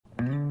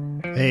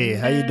Hey,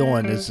 how you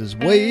doing? This is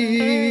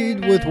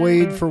Wade with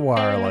Wade for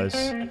Wireless.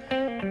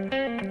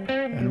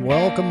 And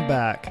welcome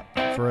back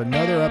for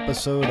another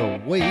episode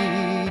of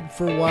Wade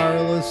for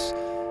Wireless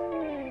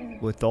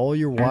with all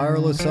your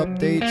wireless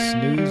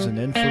updates, news, and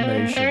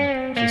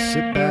information. Just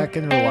sit back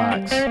and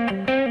relax.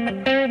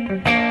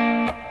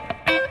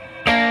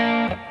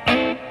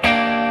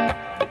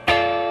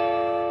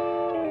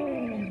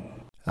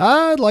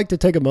 I'd like to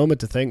take a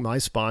moment to thank my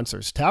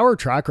sponsors, Tower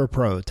Tracker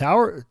Pro,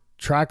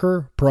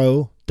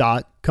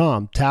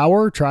 TowerTrackerPro.com,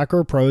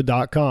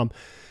 TowerTrackerPro.com.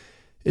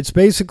 It's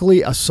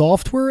basically a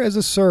software as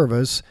a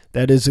service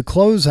that is a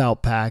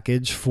closeout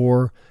package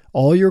for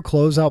all your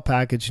closeout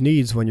package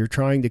needs when you're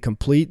trying to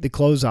complete the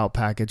closeout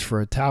package for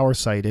a tower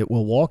site. It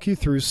will walk you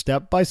through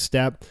step by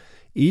step,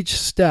 each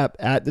step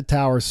at the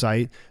tower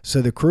site,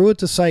 so the crew at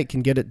the site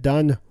can get it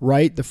done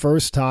right the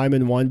first time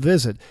in one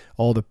visit.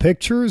 All the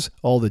pictures,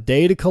 all the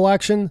data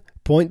collection,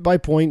 point by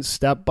point,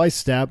 step by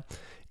step,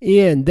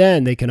 and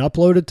then they can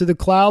upload it to the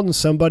cloud and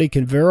somebody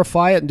can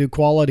verify it and do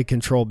quality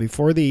control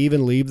before they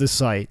even leave the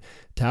site.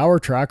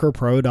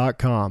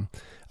 TowerTrackerPro.com.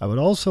 I would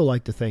also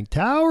like to thank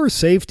Tower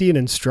Safety and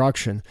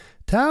Instruction.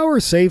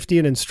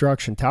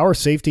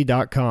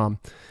 TowerSafety.com.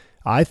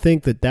 I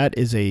think that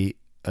is an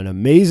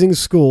amazing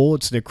school.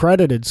 It's an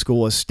accredited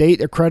school, a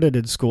state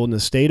accredited school in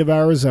the state of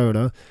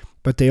Arizona,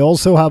 but they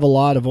also have a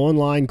lot of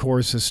online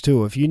courses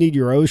too. If you need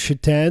your OSHA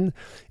 10,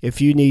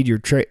 if you need your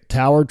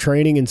tower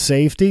training and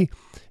safety,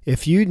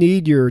 if you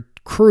need your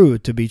crew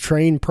to be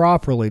trained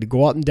properly to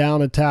go up and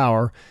down a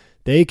tower,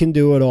 they can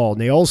do it all.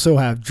 And they also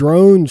have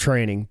drone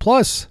training.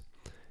 Plus,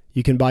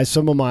 you can buy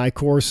some of my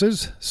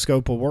courses,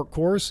 Scope of Work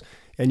course,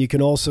 and you can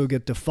also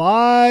get the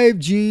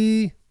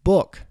 5G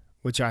book,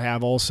 which I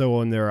have also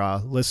on their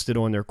listed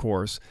on their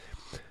course.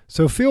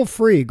 So feel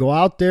free, go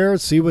out there,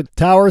 see what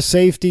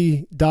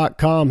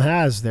TowerSafety.com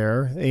has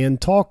there, and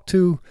talk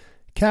to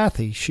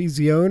Kathy. She's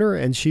the owner,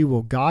 and she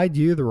will guide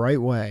you the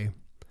right way.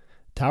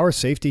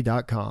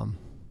 TowerSafety.com.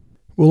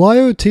 Will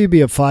IOT be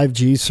a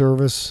 5G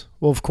service?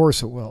 Well, of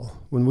course it will.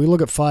 When we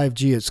look at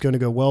 5G, it's going to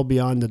go well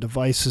beyond the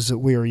devices that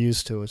we are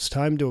used to. It's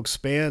time to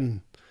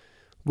expand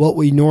what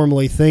we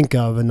normally think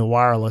of in the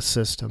wireless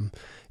system.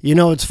 You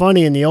know, it's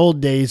funny, in the old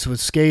days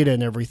with SCADA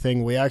and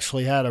everything, we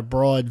actually had a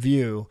broad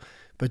view,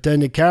 but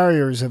then the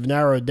carriers have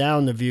narrowed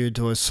down the view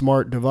to a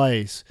smart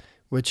device,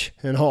 which,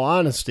 in all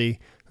honesty,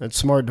 that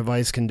smart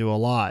device can do a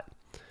lot.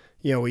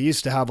 You know, we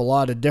used to have a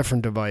lot of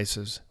different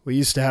devices. We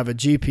used to have a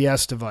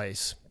GPS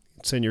device.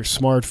 It's in your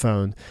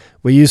smartphone.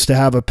 We used to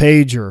have a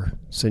pager.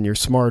 It's in your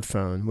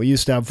smartphone. We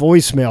used to have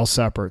voicemail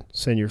separate.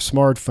 It's in your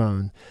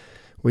smartphone.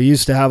 We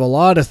used to have a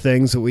lot of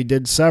things that we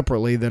did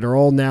separately that are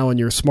all now in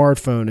your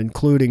smartphone,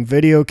 including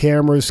video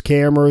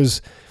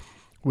cameras.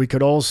 We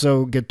could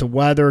also get the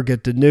weather,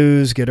 get the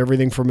news, get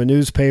everything from a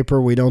newspaper.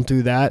 We don't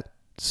do that.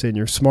 It's in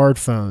your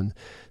smartphone.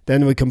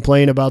 Then we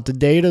complain about the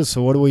data,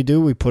 so what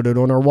do? We put it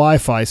on our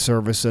Wi-Fi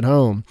service at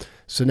home.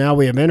 So now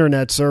we have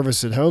internet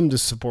service at home to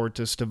support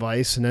this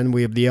device, and then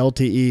we have the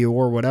LTE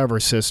or whatever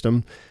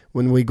system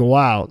when we go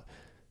out.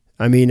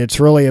 I mean, it's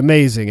really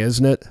amazing,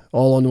 isn't it?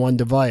 All on one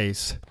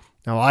device.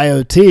 Now,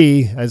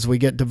 IoT, as we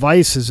get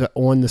devices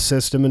on the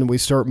system and we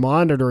start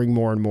monitoring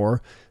more and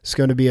more, it's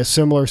going to be a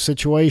similar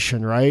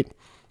situation, right?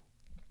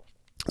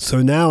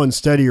 So now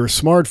instead of your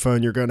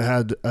smartphone, you're going to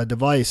have a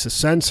device, a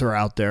sensor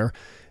out there,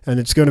 and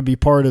it's going to be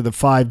part of the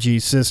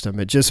 5G system.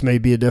 It just may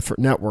be a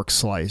different network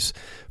slice.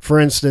 For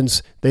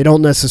instance, they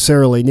don't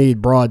necessarily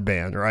need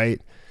broadband, right?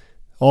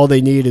 All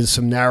they need is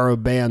some narrow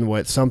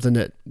bandwidth, something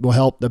that will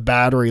help the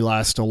battery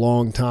last a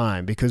long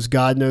time, because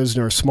God knows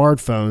in our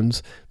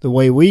smartphones, the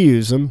way we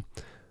use them,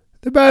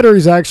 the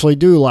batteries actually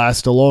do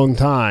last a long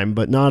time,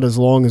 but not as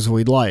long as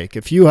we'd like.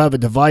 If you have a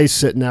device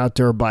sitting out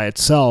there by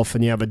itself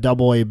and you have a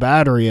AA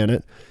battery in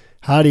it,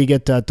 how do you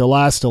get that to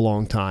last a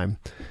long time?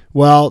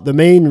 Well, the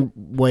main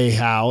way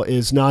how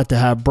is not to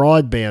have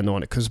broadband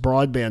on it, because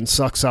broadband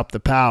sucks up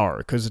the power,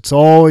 because it's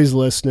always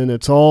listening,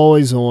 it's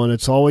always on,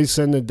 it's always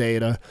sending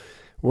data.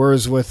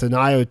 Whereas with an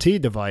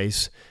IoT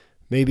device,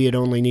 maybe it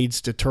only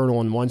needs to turn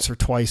on once or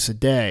twice a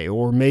day,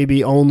 or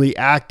maybe only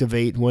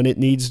activate when it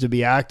needs to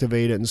be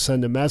activated and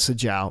send a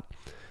message out.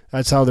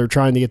 That's how they're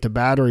trying to get the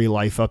battery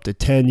life up to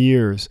 10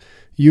 years.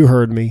 You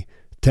heard me,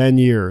 10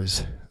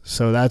 years.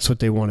 So that's what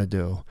they want to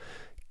do.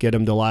 Get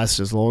them to last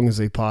as long as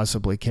they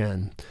possibly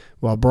can.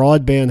 While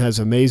broadband has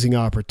amazing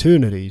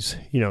opportunities,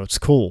 it's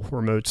cool.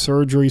 Remote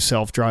surgery,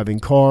 self-driving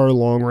car,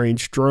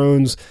 long-range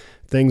drones,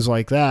 things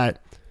like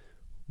that.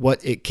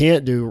 What it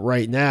can't do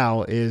right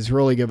now is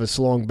really give us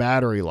long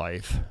battery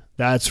life.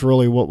 That's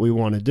really what we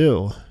want to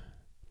do.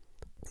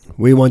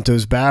 We want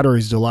those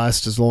batteries to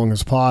last as long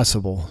as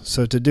possible.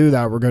 So to do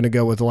that, we're going to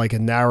go with like a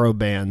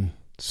narrowband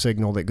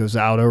signal that goes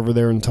out over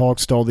there and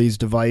talks to all these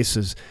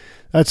devices.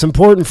 That's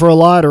important for a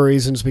lot of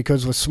reasons,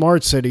 because with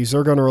smart cities,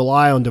 they're going to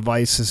rely on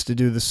devices to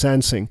do the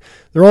sensing.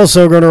 They're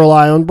also going to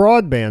rely on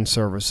broadband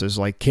services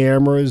like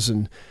cameras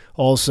and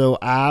also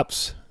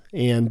apps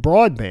and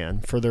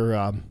broadband for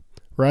their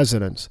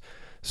residents.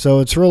 So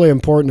it's really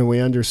important that we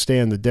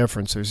understand the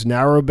difference. There's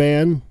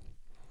narrowband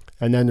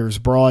and then there's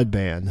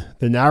broadband.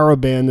 The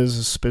narrowband is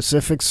a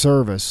specific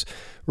service,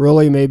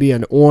 really maybe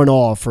an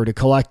on-off or to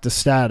collect the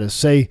status.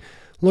 Say,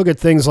 look at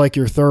things like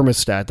your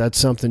thermostat. That's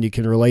something you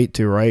can relate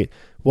to, right?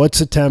 What's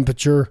the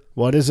temperature?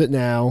 What is it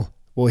now?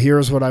 Well,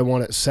 here's what I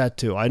want it set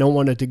to. I don't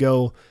want it to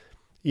go,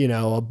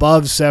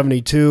 above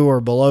 72 or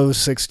below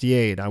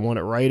 68. I want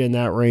it right in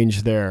that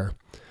range there.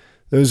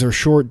 Those are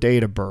short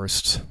data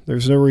bursts.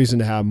 There's no reason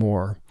to have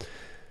more.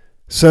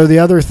 So the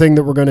other thing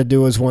that we're going to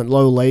do is want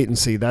low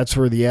latency. That's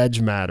where the edge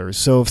matters.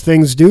 So if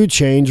things do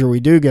change or we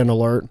do get an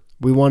alert,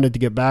 we want it to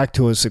get back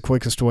to us the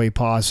quickest way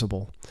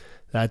possible.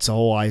 That's the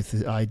whole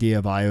idea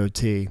of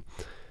IoT.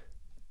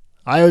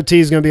 IoT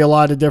is going to be a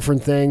lot of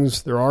different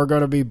things. There are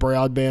going to be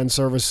broadband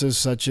services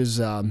such as,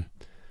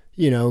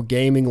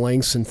 gaming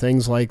links and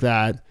things like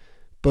that.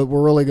 But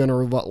we're really going to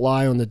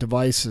rely on the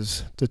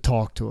devices to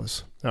talk to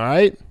us. All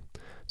right?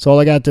 That's all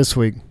I got this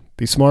week.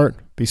 Be smart,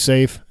 be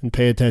safe, and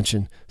pay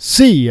attention.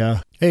 See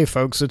ya. Hey,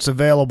 folks, it's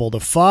available. The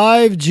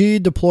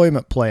 5G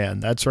Deployment Plan.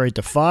 That's right,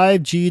 the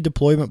 5G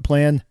Deployment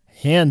Plan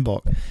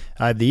Handbook.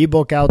 I have the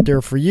ebook out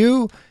there for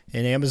you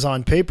in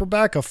Amazon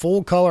paperback, a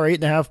full color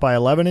 8.5 by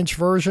 11-inch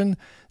version,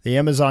 the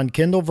Amazon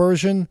Kindle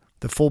version,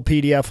 the full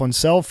PDF on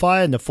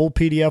Sellfy, and the full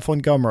PDF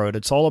on Gumroad.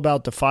 It's all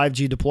about the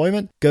 5G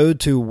deployment. Go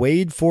to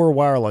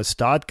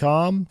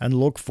wadeforwireless.com and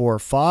look for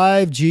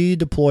 5G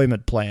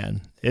Deployment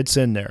Plan. It's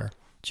in there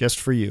just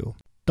for you.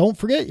 Don't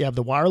forget, you have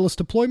the Wireless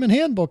Deployment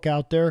Handbook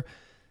out there.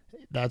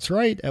 That's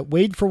right, at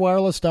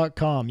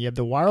wadeforwireless.com. You have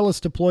the Wireless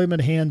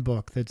Deployment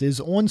Handbook that is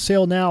on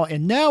sale now,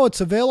 and now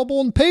it's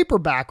available in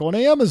paperback on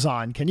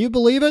Amazon. Can you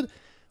believe it?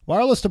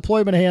 Wireless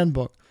Deployment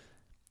Handbook.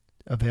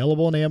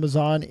 Available on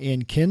Amazon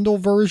in Kindle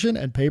version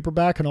and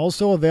paperback, and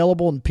also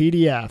available in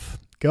PDF.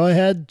 Go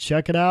ahead,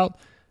 check it out.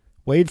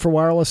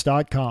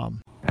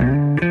 wadeforwireless.com.